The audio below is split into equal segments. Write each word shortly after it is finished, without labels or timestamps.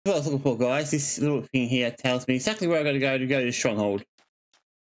what I was looking for, guys. This little thing here tells me exactly where I got to go to the stronghold.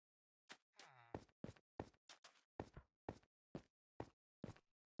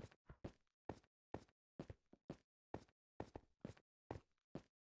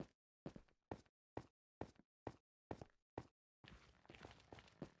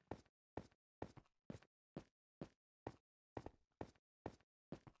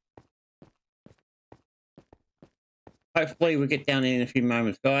 Hopefully we'll get down in a few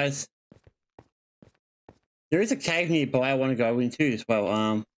moments, guys. There is a cave nearby I want to go into as well.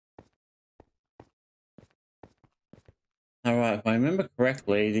 Alright, if I remember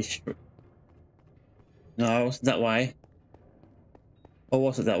correctly, this... No, it wasn't that way. Or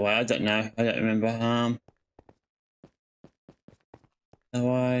was it that way? I don't know. I don't remember. That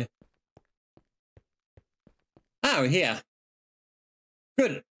way. Oh, here.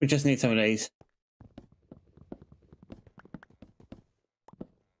 Good. We just need some of these.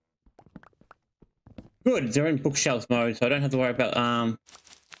 Good, they're in bookshelf mode, so I don't have to worry about,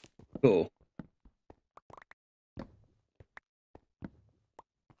 cool.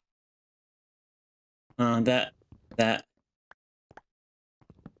 That.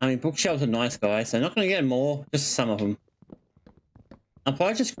 I mean, bookshelves are nice, guys, so I'm not going to get more, just some of them. I'll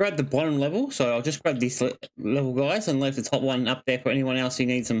probably just grab the bottom level, so I'll just grab this level, guys, and leave the top one up there for anyone else who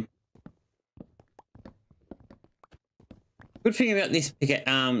needs them. Good thing about this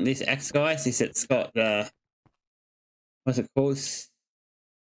this axe, guys, is it's got what's it called? Silk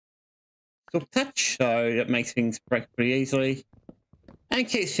touch, so that makes things break pretty easily, and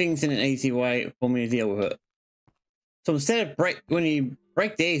keeps things in an easy way for me to deal with it. So instead of when you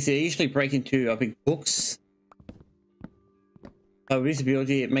break these, they usually break into big books. So with this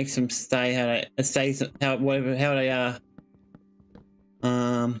ability, it makes them stay how they are.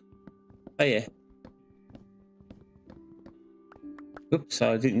 Oh yeah. Oops,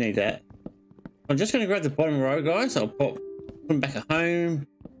 I didn't need that. I'm just going to grab the bottom row, guys. I'll put them back at home.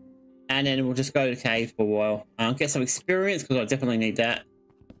 And then we'll just go to the cave for a while. Get some experience, because I definitely need that.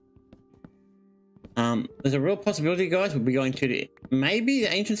 There's a real possibility, guys, we'll be going to maybe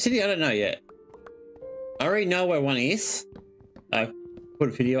the ancient city. I don't know yet. I already know where one is. I've put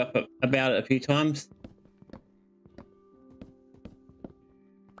a video up about it a few times.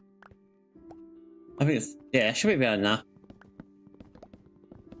 I think it should be about enough.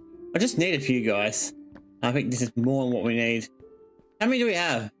 I just need a few, guys. I think this is more than what we need. How many do we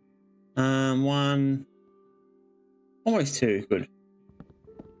have? One. Almost two. Good.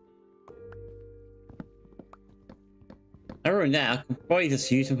 Other than that, I could probably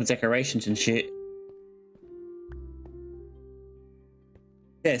just use them for decorations and shit.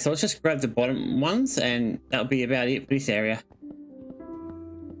 Yeah, so let's just grab the bottom ones, and that'll be about it for this area.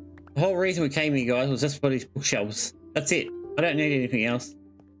 The whole reason we came here, guys, was just for these bookshelves. That's it. I don't need anything else.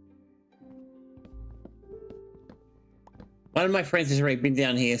 One of my friends has already been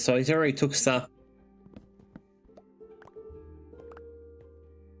down here, so he's already took stuff.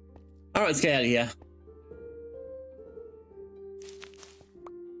 Alright, let's get out of here.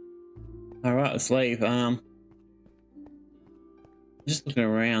 Alright, let's leave. Just looking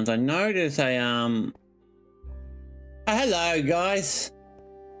around. I know there's a oh, hello guys.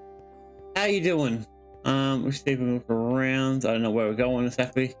 How you doing? We'll see if we can look around. I don't know where we're going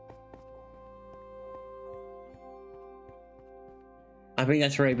exactly. I think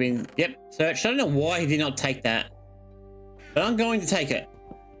that's already been, yep, searched. I don't know why he did not take that, but I'm going to take it.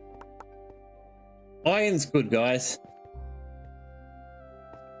 Iron's good, guys.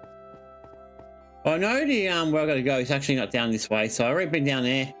 I know the where I gotta go is actually not down this way, so I've already been down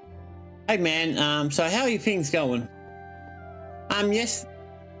there. Hey man, so how are your things going? Yes.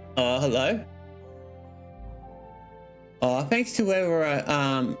 Oh, hello. Oh, thanks to whoever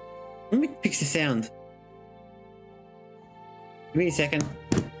let me fix the sound. Give me a second.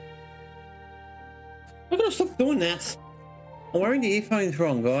 I'm gonna stop doing that. I'm wearing the earphones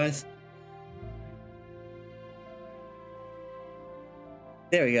wrong, guys.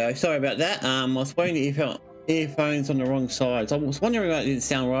 There we go. Sorry about that. I was wearing the earphones on the wrong side. So I was wondering why it didn't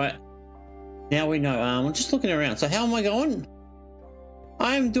sound right. Now we know. I'm just looking around. So how am I going?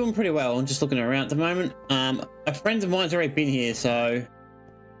 I'm doing pretty well. I'm just looking around at the moment. A friend of mine's already been here, so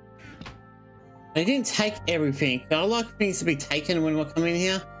they didn't take everything. I like things to be taken when I come in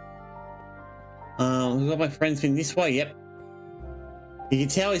here. We've got my friend's been this way. Yep. You can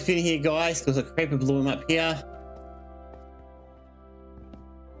tell he's been here, guys, because a creeper blew him up here.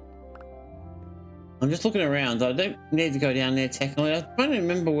 I'm just looking around. I don't need to go down there technically. I'm trying to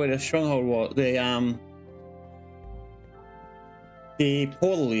remember where the stronghold was. The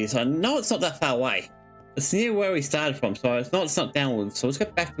portal is. I know it's not that far away. It's near where we started from, so it's not downwards. So let's go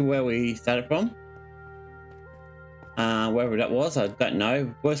back to where we started from. Wherever that was, I don't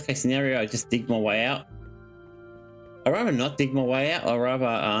know. Worst case scenario, I just dig my way out. I'd rather not dig my way out. I'd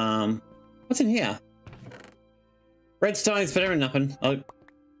rather, what's in here? Redstone is better than nothing. I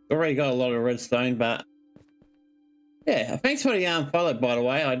already got a lot of redstone, but yeah. Thanks for the follow, by the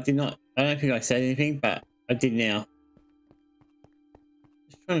way. I don't think I said anything, but I did now.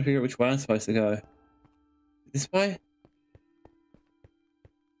 Just trying to figure out which way I'm supposed to go. This way?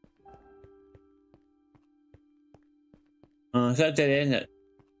 Is that a dead end?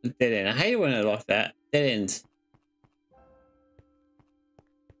 A dead end. I hate it when I like that. Dead ends.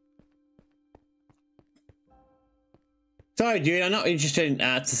 Sorry, dude. I'm not interested in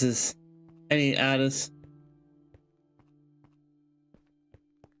artists. Any artists.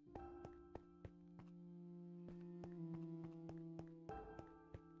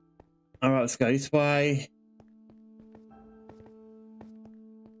 Alright, let's go this way.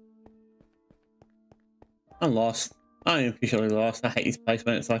 I'm lost. I'm officially lost. I hate this place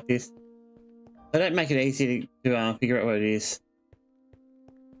when it's like this. They don't make it easy to figure out what it is.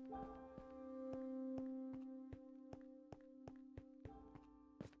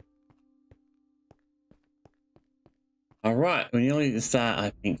 Alright, we're nearly to start,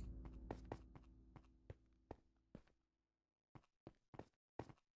 I think.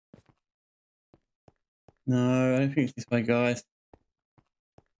 No, I don't think it's this way, guys.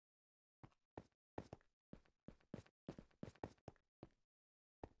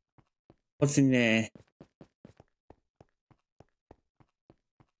 What's in there?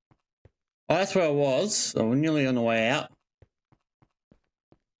 Oh, that's where I was. So we're nearly on the way out.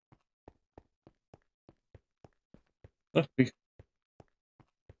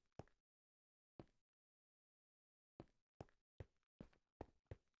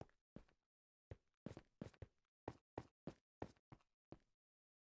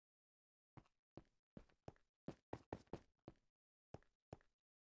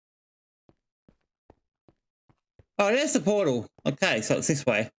 Oh, there's the portal. Okay, so it's this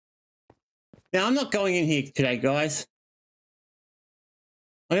way. Now, I'm not going in here today, guys.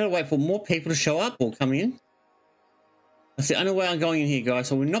 I'm going to wait for more people to show up or come in. That's the only way I'm going in here, guys.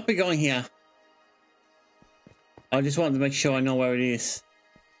 So we'll not be going here. I just wanted to make sure I know where it is.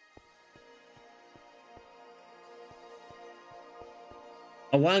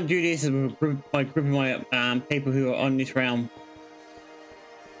 I want to do this by grouping my people who are on this realm.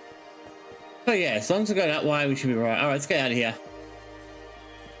 So yeah, as long as I go that way, we should be right. All right, let's get out of here.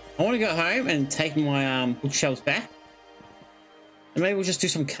 I want to go home and take my bookshelves back. And maybe we'll just do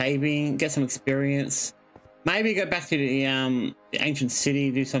some caving, get some experience. Maybe go back to the ancient city,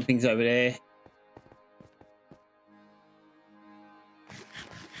 do some things over there.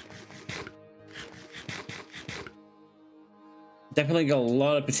 Definitely got a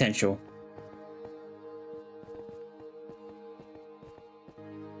lot of potential.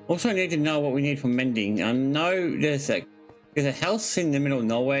 Also, I need to know what we need for mending. I know there's a house in the middle of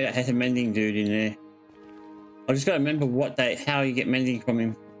nowhere that has a mending dude in there. I just gotta remember how you get mending from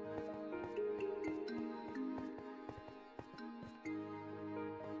him.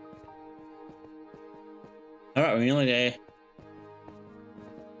 All right, we're nearly there.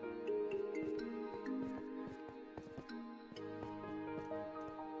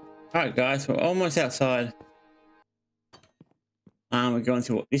 All right, guys, we're almost outside. We're going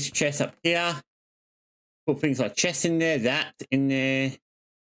to this chest up here. Put things like chests in there, that in there.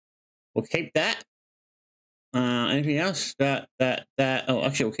 We'll keep that. Anything else? That. Oh,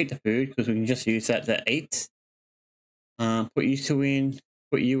 actually, we'll keep the food because we can just use that to eat. Put you two in.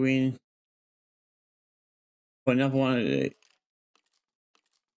 Put you in. Put another one.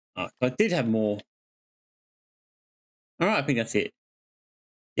 Oh, I did have more. All right, I think that's it.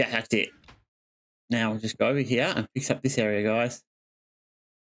 Yeah, that's it. Now we'll just go over here and fix up this area, guys.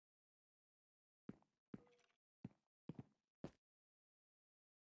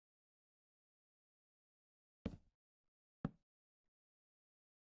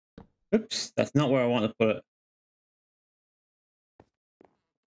 Oops, that's not where I want to put it.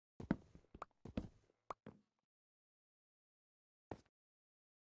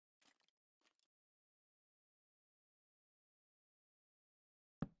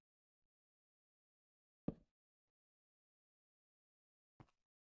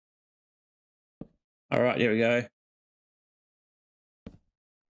 All right, here we go.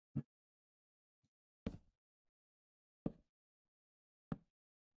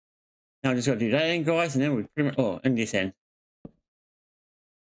 Now I just got to do that end, guys, and then we pretty much, oh, and this end.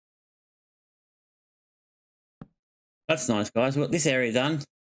 That's nice, guys. Well, this area done.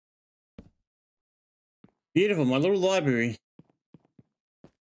 Beautiful, my little library.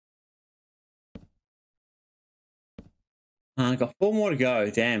 I got 4 more to go.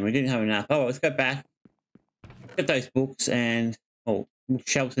 Damn, we didn't have enough. Oh, let's go back. Get those books and, oh,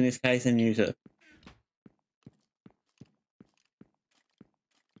 shelves in this case, and use it.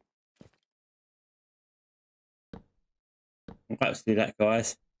 Let's do that,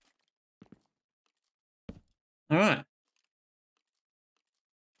 guys. Alright.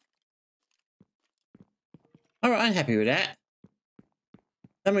 Alright, I'm happy with that.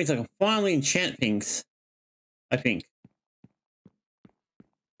 That means I can finally enchant things. I think.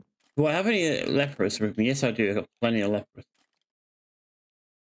 Do I have any lepers with me? Yes, I do. I've got plenty of lepers.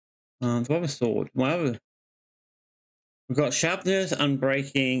 Do I have a sword? We've got sharpness,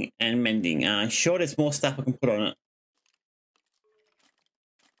 unbreaking, and mending. Sure, there's more stuff I can put on it.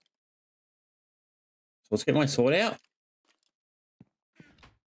 So let's get my sword out.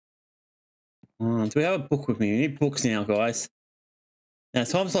 Do we have a book with me? We need books now, guys. Now,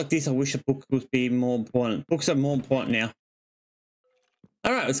 times like this, I wish a book would be more important. Books are more important now.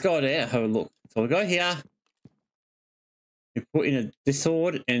 Alright, let's go there, have a look. So we go here. We put in this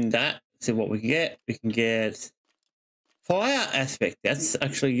sword and that. See what we can get. We can get fire aspect. That's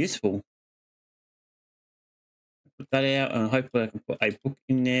actually useful. Put that out and hopefully I can put a book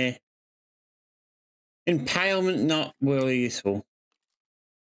in there. Impalement, not really useful.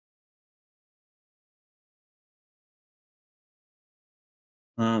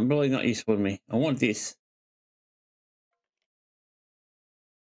 Really not useful to me. I want this.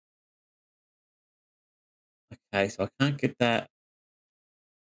 Okay, so I can't get that.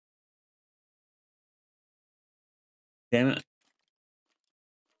 Damn it.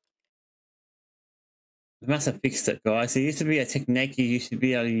 They must have fixed it, guys. There used to be a technique you used to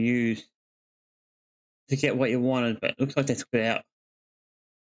be able to use to get what you wanted, but it looks like they took it out.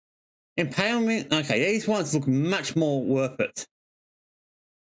 Impalement. Okay, these ones look much more worth it.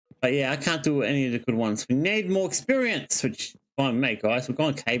 But yeah, I can't do any of the good ones. We need more experience, which is fine with me, guys. We're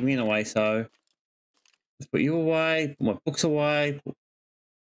going caving in away, so let's put you away, put my books away.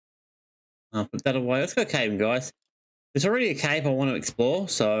 I'll put that away. Let's go caving, guys. There's already a cave I want to explore,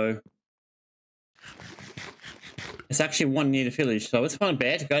 so it's actually one near the village. So let's find a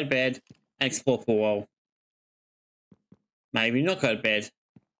bed, go to bed, and explore for a while. Maybe not go to bed.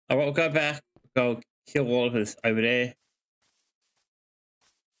 Alright, we'll go back, go kill all of us over there.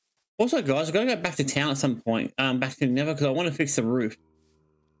 Also, guys, I've got to go back to town at some point. Back to Never, because I want to fix the roof.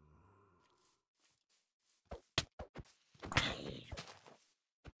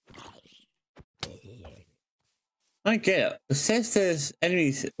 I don't get it. It says there's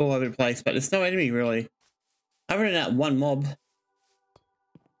enemies all over the place, but there's no enemy really. Other than that one mob.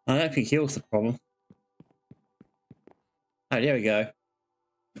 I don't think heals the problem. Oh, there we go.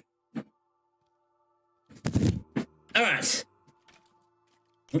 Alright.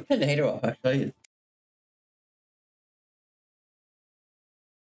 We'll turn the heater off, actually.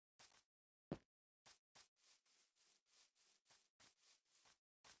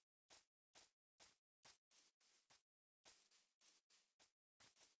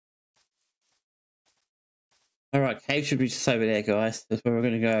 Alright, cave should be just over there, guys. That's where we're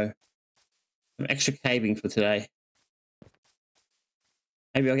going to go. Some extra caving for today.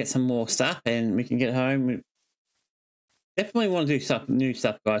 Maybe I'll get some more stuff and we can get home. Definitely want to do new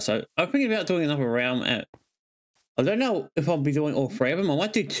stuff, guys. So I'm thinking about doing another round. I don't know if I'll be doing all 3 of them. I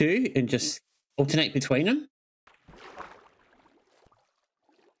might do 2 and just alternate between them.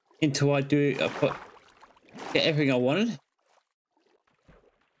 Until I get everything I wanted.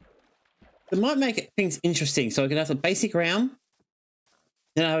 It might make things interesting. So I can have a basic round.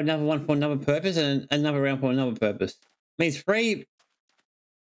 Then I have another one for another purpose and another round for another purpose. Means 3.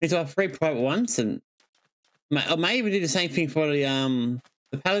 Means I have 3 private ones, and I may even do the same thing for the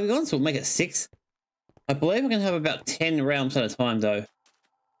polygons. We'll make it 6. I believe I can have about 10 rounds at a time, though.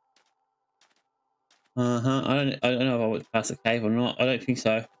 I don't know if I would pass the cave or not. I don't think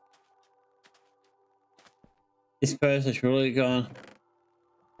so. This person's really gone.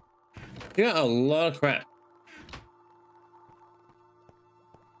 You got a lot of crap.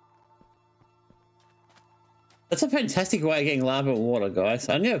 That's a fantastic way of getting lava and water, guys.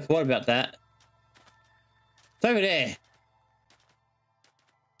 I never thought about that. It's over there.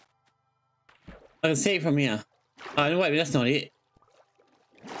 I can see it from here. Oh, no, wait, that's not it.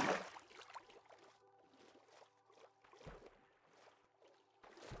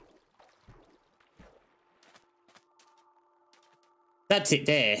 That's it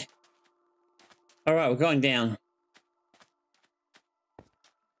there. All right, we're going down.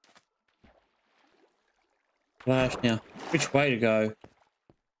 Flash now. Which way to go?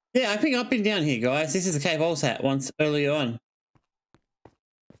 Yeah, I think I've been down here, guys. This is the cave I was at once earlier on.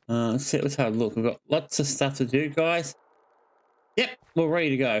 Let's have a look. We've got lots of stuff to do, guys. Yep, we're ready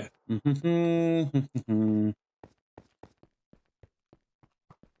to go.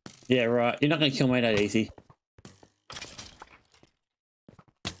 Yeah, right. You're not going to kill me that easy.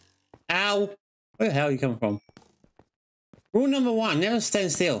 Ow! Where the hell are you coming from? Rule number 1, never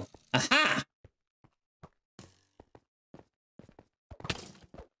stand still. Aha!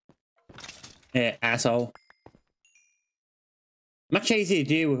 Yeah, asshole. Much easier to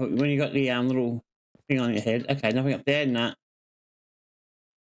deal with when you got the little thing on your head. Okay, nothing up there, nah.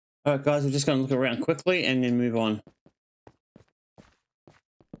 Alright guys, we're just going to look around quickly and then move on.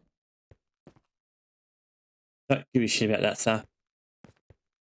 Don't give a shit about that stuff.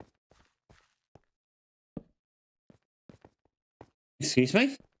 Excuse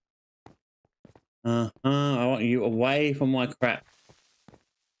me? I want you away from my crap.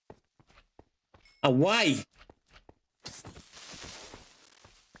 Away!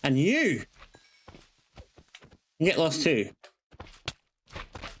 And you get lost too.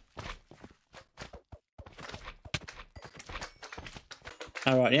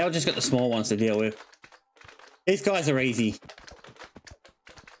 Alright, now I've just got the small ones to deal with. These guys are easy.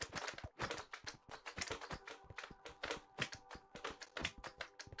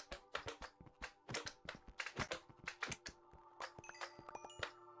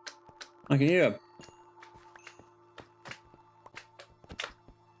 I can hear them.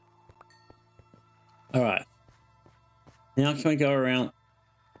 Alright. Now can we go around?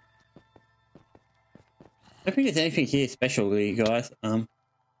 I don't think there's anything here special to you guys.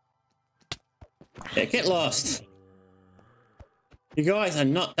 Yeah, get lost. You guys are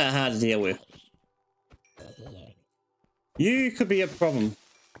not that hard to deal with. You could be a problem.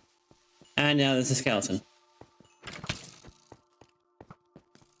 And now there's a skeleton.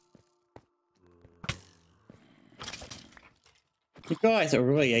 You guys are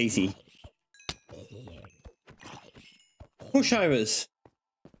really easy. Pushovers.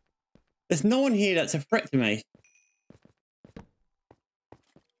 There's no one here that's a threat to me.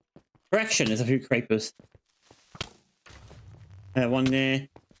 Correction, there's a few creepers. One there.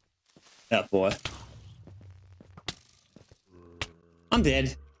 Oh boy. I'm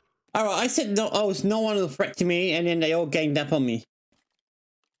dead. Alright, I said no, I was no one a threat to me, and then they all ganged up on me.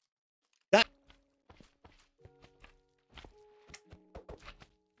 That.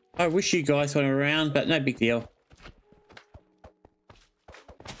 I wish you guys weren't around, but no big deal.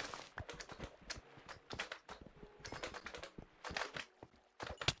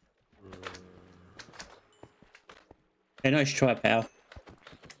 Okay, nice try, pal.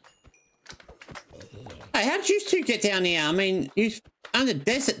 Hey, how did you two get down here? I mean, you are the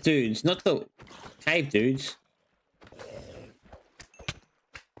desert dudes, not the cave dudes.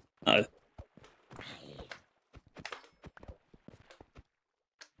 Oh.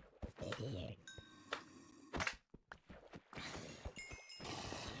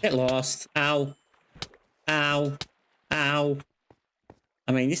 Get lost. Ow. Ow. Ow.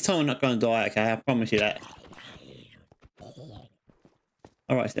 I mean, this time I'm not going to die, okay? I promise you that.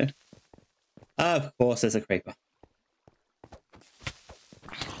 Alright, sir. Of course, there's a creeper.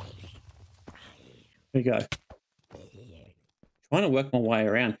 Here we go. Trying to work my way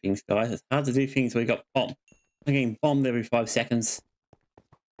around things, guys. It's hard to do things where you got bombed. I'm getting bombed every 5 seconds.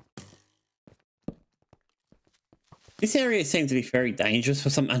 This area seems to be very dangerous for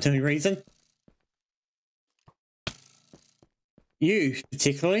some unknown reason. You,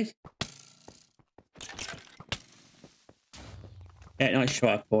 particularly. Yeah, nice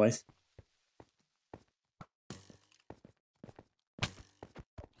try, boys.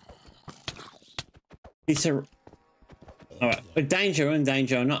 These are... Alright, we're danger, we're in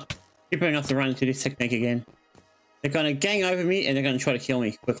danger. I'm not keeping enough to run into this technique again. They're going to gang over me and they're going to try to kill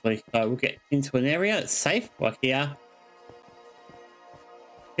me quickly. So we'll get into an area that's safe, like here.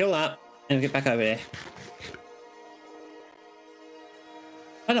 Heal up, and we'll get back over there.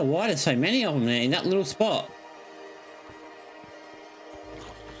 I don't know why there's so many of them there in that little spot.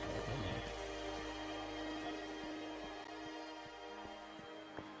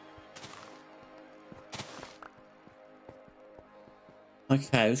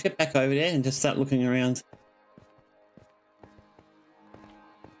 Okay, let's get back over there and just start looking around.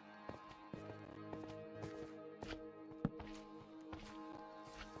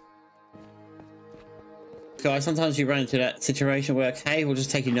 Guys, sometimes you run into that situation where a cave will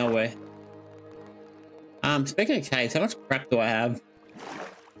just take you nowhere. Speaking of caves, how much crap do I have?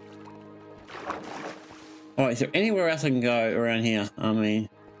 Alright, is there anywhere else I can go around here? I mean...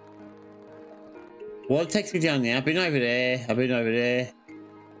 What takes me down there? I've been over there. I've been over there.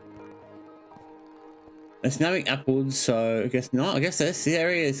 There's nothing upwards, so I guess not. I guess this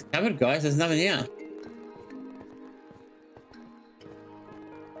area is covered, guys. There's nothing here.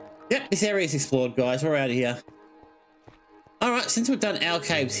 Yep, this area is explored, guys. We're out of here. Alright, since we've done our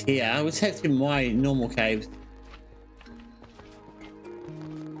caves here, let's head to my normal caves.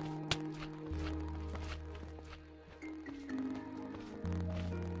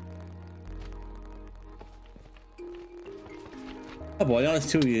 Oh boy, that was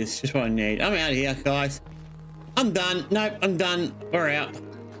 2 years. Just what I need. I'm out of here, guys. I'm done. Nope, I'm done. We're out.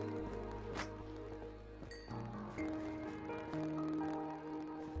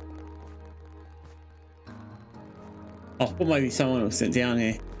 Oh, thought maybe someone was sent down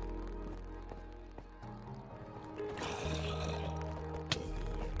here.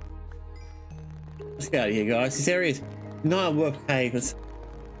 Let's get out of here, guys. This area is not a work cave. It's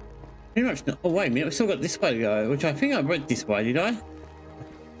pretty much not. Oh, wait a minute. We've still got this way to go, which I think I went this way, did I?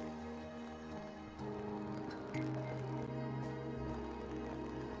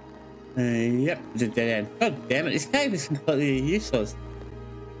 Yep, it's a dead end. God damn it, this cave is completely useless.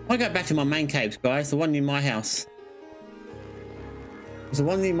 I'll go back to my main caves, guys, the one near my house. The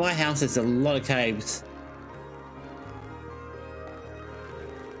one near my house has a lot of caves.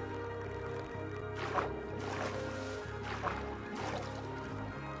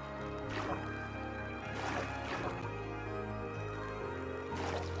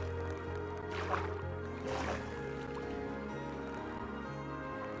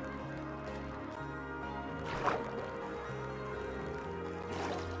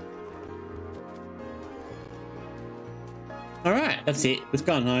 Alright, that's it. It's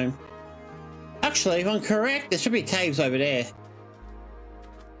gone home. Actually, if I'm correct, there should be caves over there.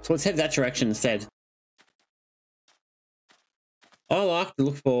 So let's head that direction instead. I like to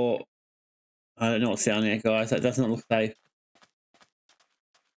look for... I don't know what's down there, guys. That does not look safe.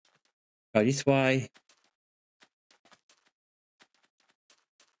 Go this way.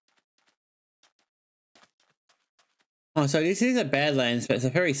 Oh, so this is a Badlands, but it's a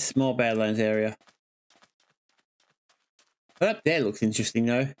very small Badlands area. But up there looks interesting,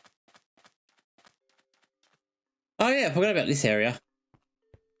 though. Oh, yeah, I forgot about this area.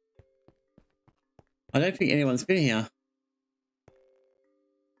 I don't think anyone's been here.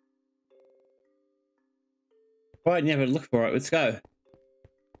 Right, never look for it. Let's go.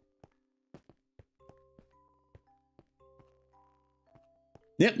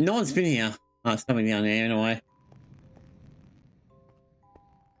 Yep, no one's been here. Oh, it's coming down there anyway.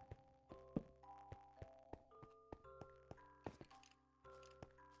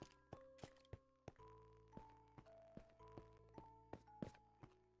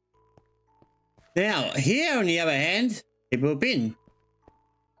 Now, here on the other hand, people have been.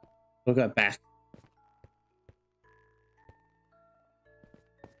 We'll go back.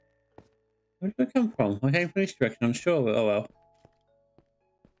 Where did I come from? I came from this direction, I'm sure, but oh well.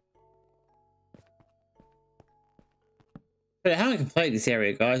 But I haven't completed this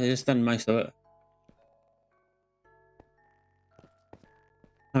area, guys. I've just done most of it.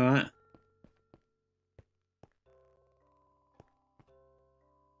 Alright.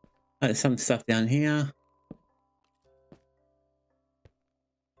 There's some stuff down here.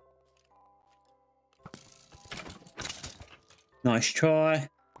 Nice try.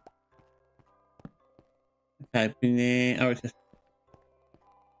 Okay, been there. Oh, it's just...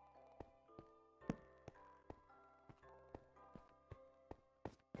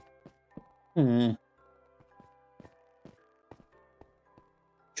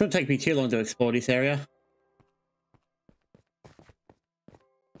 Shouldn't take me too long to explore this area.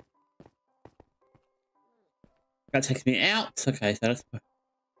 That takes me out. Okay, so that's...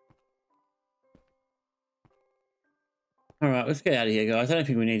 Alright, let's get out of here, guys. I don't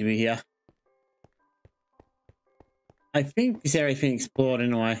think we need to be here. I think this area's been explored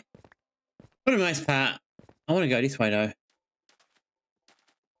anyway. For the most part, I want to go this way, though.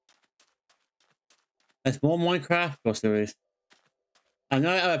 There's more Minecraft? Of course there is. I know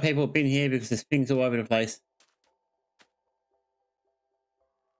other people have been here because there's things all over the place.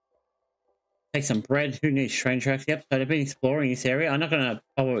 Take some bread. Who needs train tracks? Yep, so they've been exploring this area. I'm not going to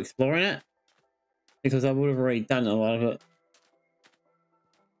bother exploring it because I would have already done a lot of it.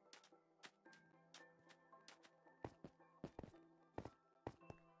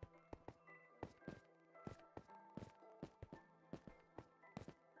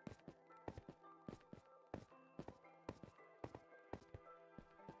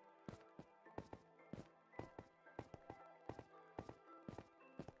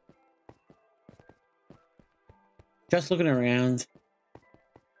 Just looking around.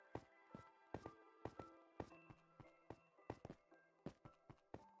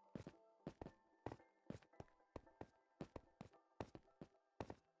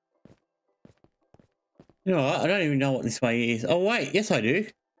 You know what? I don't even know what this way is. Oh wait, yes I do.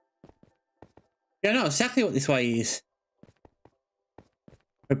 Yeah, I know exactly what this way is.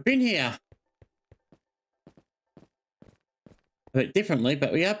 We've been here. A bit differently,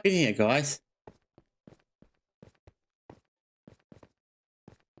 but we have been here, guys.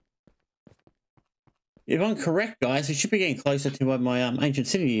 If I'm correct, guys, we should be getting closer to where my ancient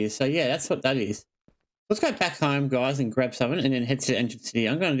city is. So yeah, that's what that is. Let's go back home, guys, and grab something, and then head to the ancient city.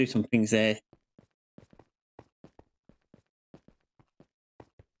 I'm going to do some things there.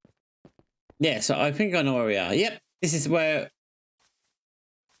 Yeah, so I think I know where we are. Yep, this is where...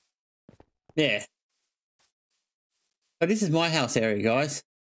 Yeah. So this is my house area, guys.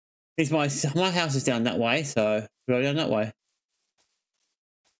 This is my house is down that way, so we'll go down that way.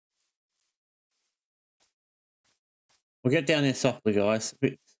 We'll get down there softly, guys.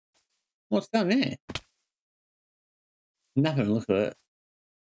 What's down there? Nothing, look at it.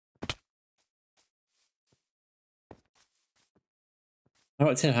 I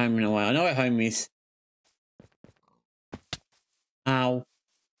won't head home in a way. I know where home is. Ow.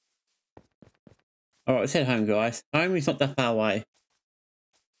 Alright, let's head home, guys. Home is not that far away.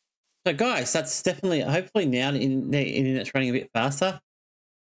 So, guys, that's definitely, hopefully now the internet's running a bit faster.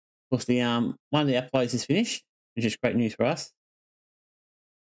 Of course, the one of the uploads is finished, which is great news for us.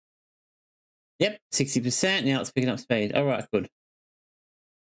 Yep, 60%. Now it's picking up speed. Alright, good.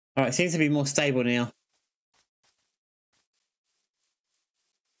 Alright, seems to be more stable now.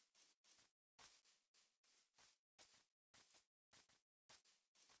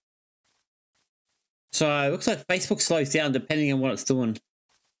 So it looks like Facebook slows down depending on what it's doing.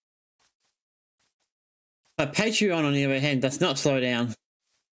 But Patreon, on the other hand, does not slow down.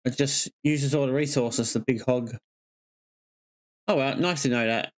 It just uses all the resources, the big hog. Oh well, nice to know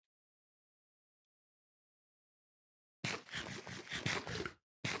that.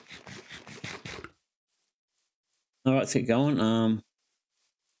 Alright, let's get going.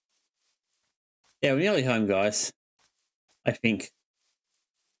 Yeah, we're nearly home, guys. I think.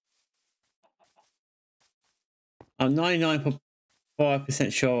 I'm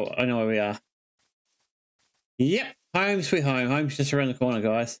 99.5% sure I know where we are. Yep, home sweet home. Home's just around the corner,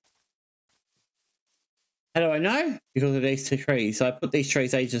 guys. How do I know? Because of these two trees. So I put these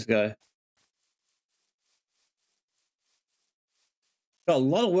trees ages ago. Got a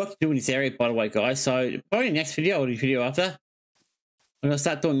lot of work to do in this area, by the way, guys. So probably next video or the video after, I'm going to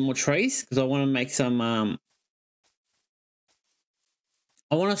start doing more trees because I want to make some...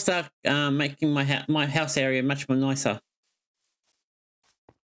 I want to start making my house area much more nicer.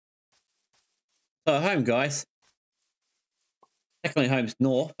 So home, guys. Technically home's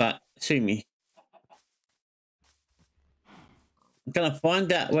north, but sue me. I'm gonna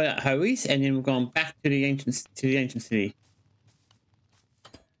find out where that hoe is, and then we're going back to the ancient city.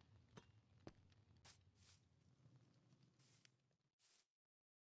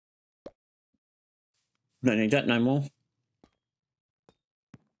 Don't need that no more.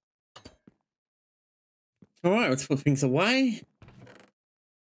 All right, let's put things away.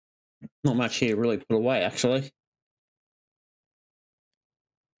 Not much here really put away, actually.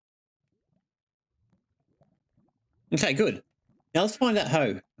 Okay, good. Now let's find that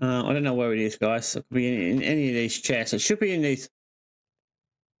hoe. I don't know where it is, guys. It could be in any of these chests. It should be in these.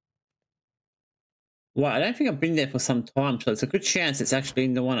 Well, I don't think I've been there for some time, so it's a good chance it's actually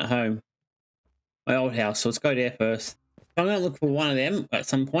in the one at home. My old house. So let's go there first. I'm going to look for one of them at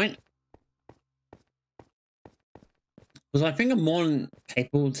some point. Because I think I'm more than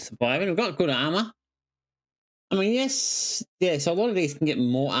capable to survive it. We've got good armor. I mean, yes. Yeah, so a lot of these can get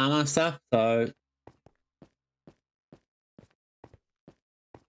more armor and stuff, so...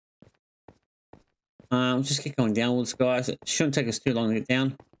 just keep going downwards, guys. It shouldn't take us too long to get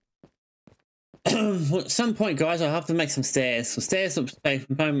down. At some point, guys, I'll have to make some stairs. So stairs will take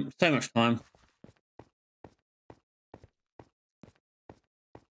so much time.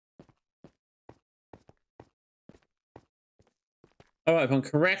 Alright, if I'm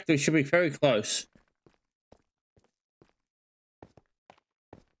correct, we should be very close.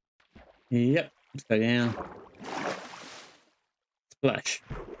 Yep, let's go down. Splash.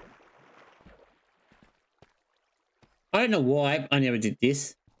 I don't know why I never did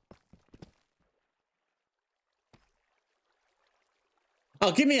this.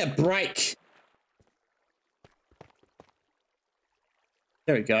 Oh, give me a break.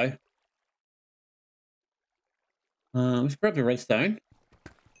 There we go. Let's grab the redstone.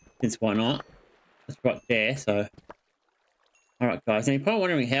 Since why not? That's right there, so. Alright, guys. Now you're probably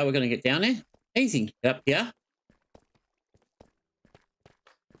wondering how we're going to get down there. Easy. Get up here.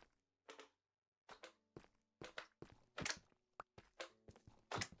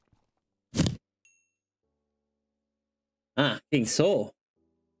 Ah, getting sore.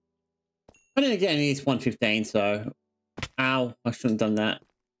 But then again, it's 1:15, so... Ow, I shouldn't have done that.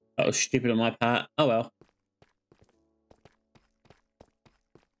 That was stupid on my part. Oh well.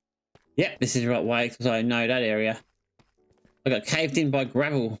 Yep, this is the right way, because I know that area. I got caved in by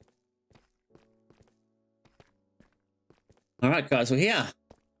gravel. Alright guys, we're here.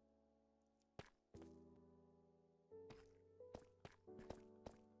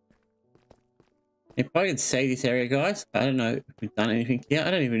 If I can see this area, guys, I don't know if we've done anything here.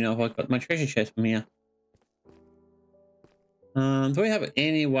 I don't even know if I've got my treasure chest from here. Do we have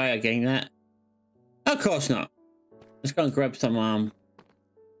any way of getting that? Of course not. Let's go and grab some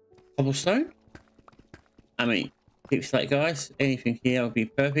cobblestone. I mean, keep slate, guys. Anything here would be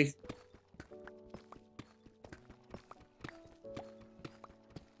perfect.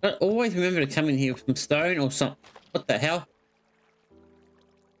 But always remember to come in here with some stone or some. What the hell?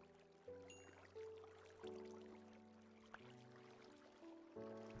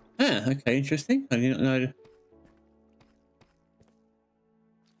 Ah, okay, interesting. I didn't know.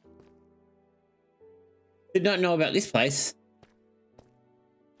 Did not know about this place.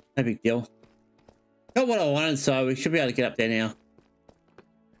 No big deal. Got what I wanted, so we should be able to get up there now.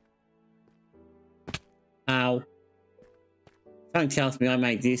 Ow. Something tells me I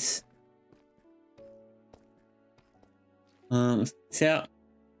made this. Let's get this out.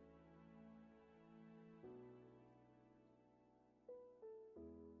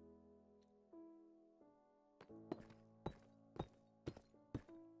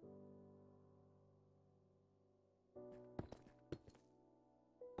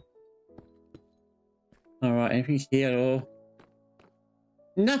 Alright, anything here at all?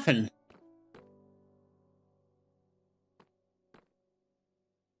 Nothing.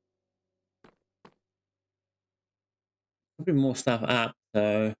 There'll be more stuff up,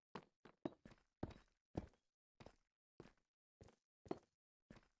 so.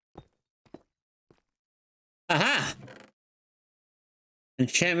 Aha!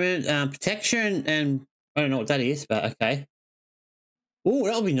 Enchantment, protection, and I don't know what that is, but okay. Oh,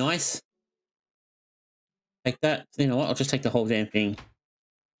 that'll be nice. Take that. You know what? I'll just take the whole damn thing.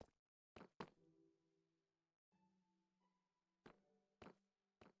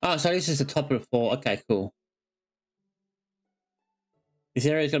 Oh, so this is the top of the floor. Okay, cool. This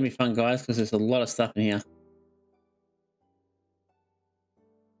area is going to be fun, guys, because there's a lot of stuff in here.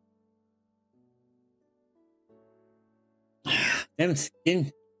 Damn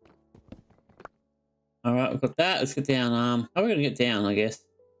skin. Alright, we've got that. Let's get down. How are we going to get down, I guess?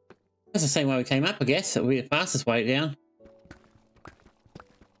 That's the same way we came up, I guess. It'll be the fastest way down.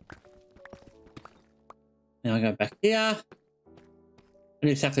 Now I go back here. And do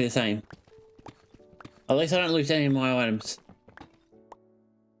exactly the same. At least I don't lose any of my items.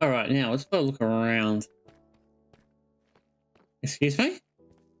 Alright, now let's go look around. Excuse me?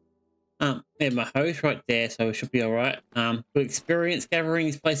 Yeah, my hose right there, so it should be alright. Good experience gathering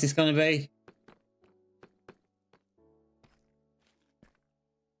this place is going to be.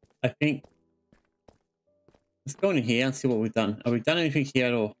 I think. Let's go in here and see what we've done. Have we done anything here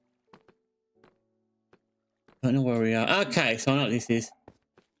at all? I don't know where we are. Okay, so I know what this is.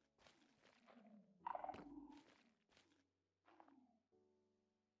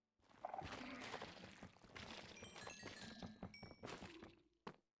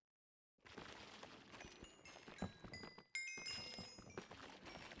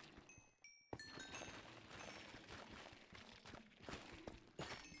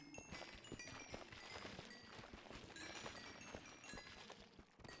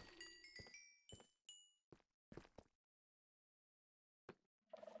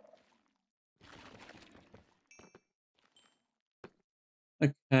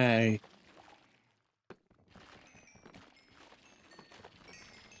 Okay.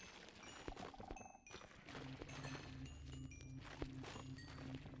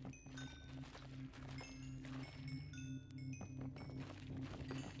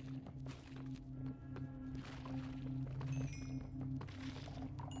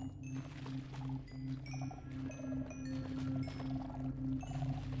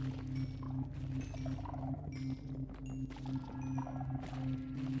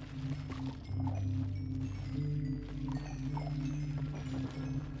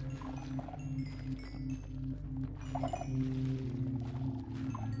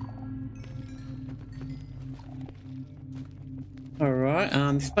 Alright,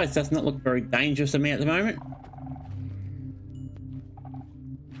 this place does not look very dangerous to me at the moment.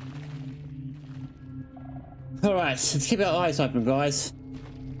 Alright, let's keep our eyes open, guys.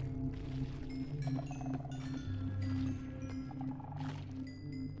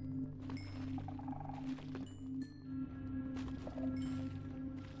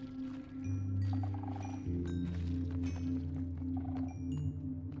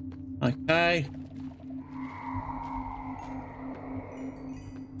 Okay.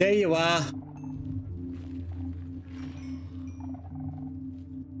 There you are.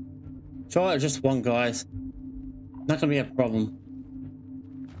 Try it just one, guys. Not gonna be a problem.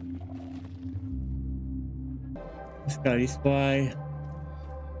 Let's go this way.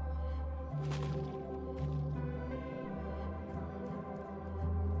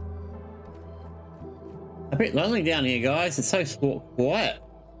 A bit lonely down here, guys. It's so quiet.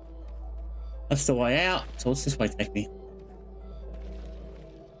 That's the way out. So what's this way take me?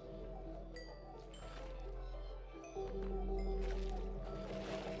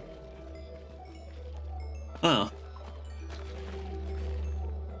 Oh.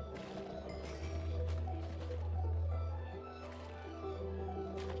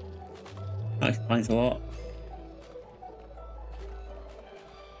 That explains a lot.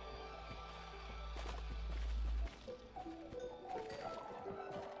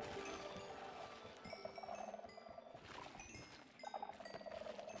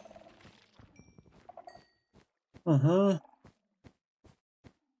 Uh-huh.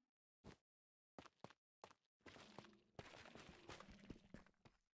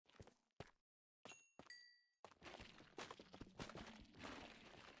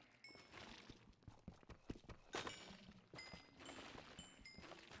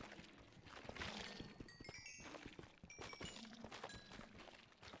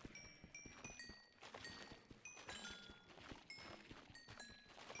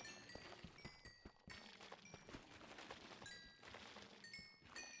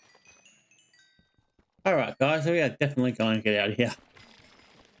 All right, guys, we are definitely going to get out of here.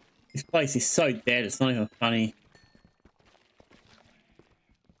 This place is so dead, it's not even funny.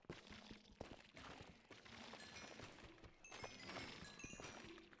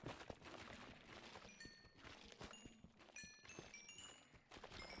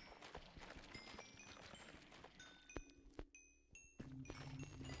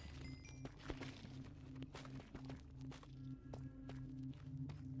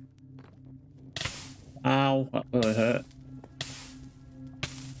 Ow, that really hurt.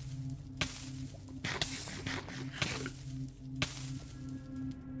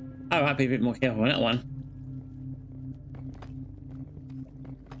 I might be a bit more careful on that one.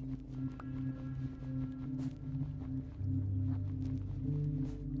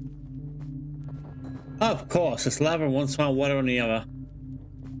 Oh, of course, it's lava on one side, water on the other.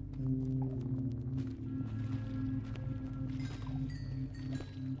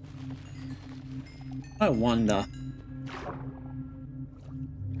 I wonder.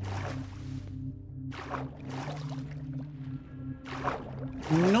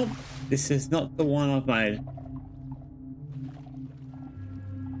 Nope, this is not the one I've made.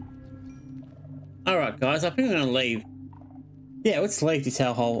 Alright guys, I think I'm gonna leave. Yeah, let's leave this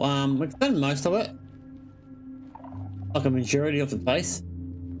hellhole. We've done most of it. Like a majority of the place.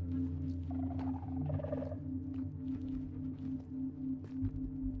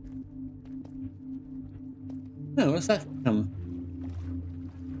 Oh, what's that come?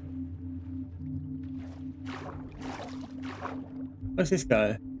 Where's this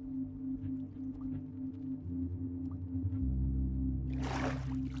go?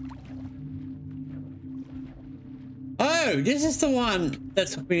 Oh, this is the one that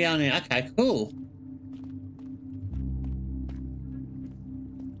took me down here. Okay, cool.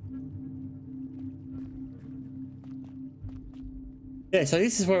 Yeah, so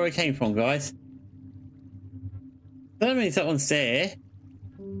this is where we came from, guys. That means that one's there.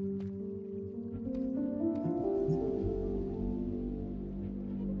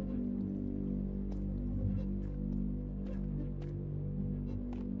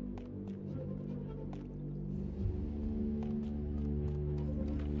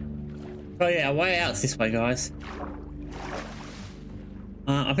 Oh yeah, our way out's this way, guys.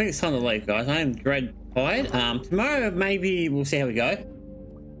 I think it's time to leave, guys. I am dread tired. Tomorrow maybe we'll see how we go.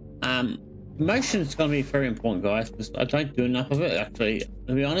 Motion is going to be very important, guys, because I don't do enough of it, actually.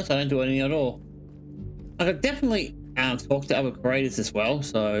 To be honest, I don't do anything at all. I could definitely talk to other creators as well,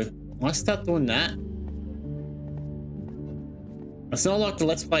 so I start doing that. It's not like the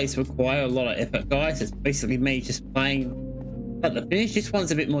Let's Plays require a lot of effort, guys. It's basically me just playing. But the finish, this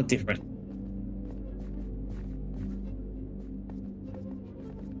one's a bit more different.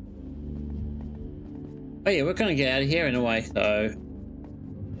 Oh yeah, we're going to get out of here in a way, so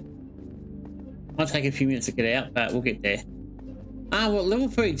might take a few minutes to get out, but we'll get there. Well, level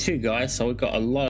 32, guys, so we've got a lot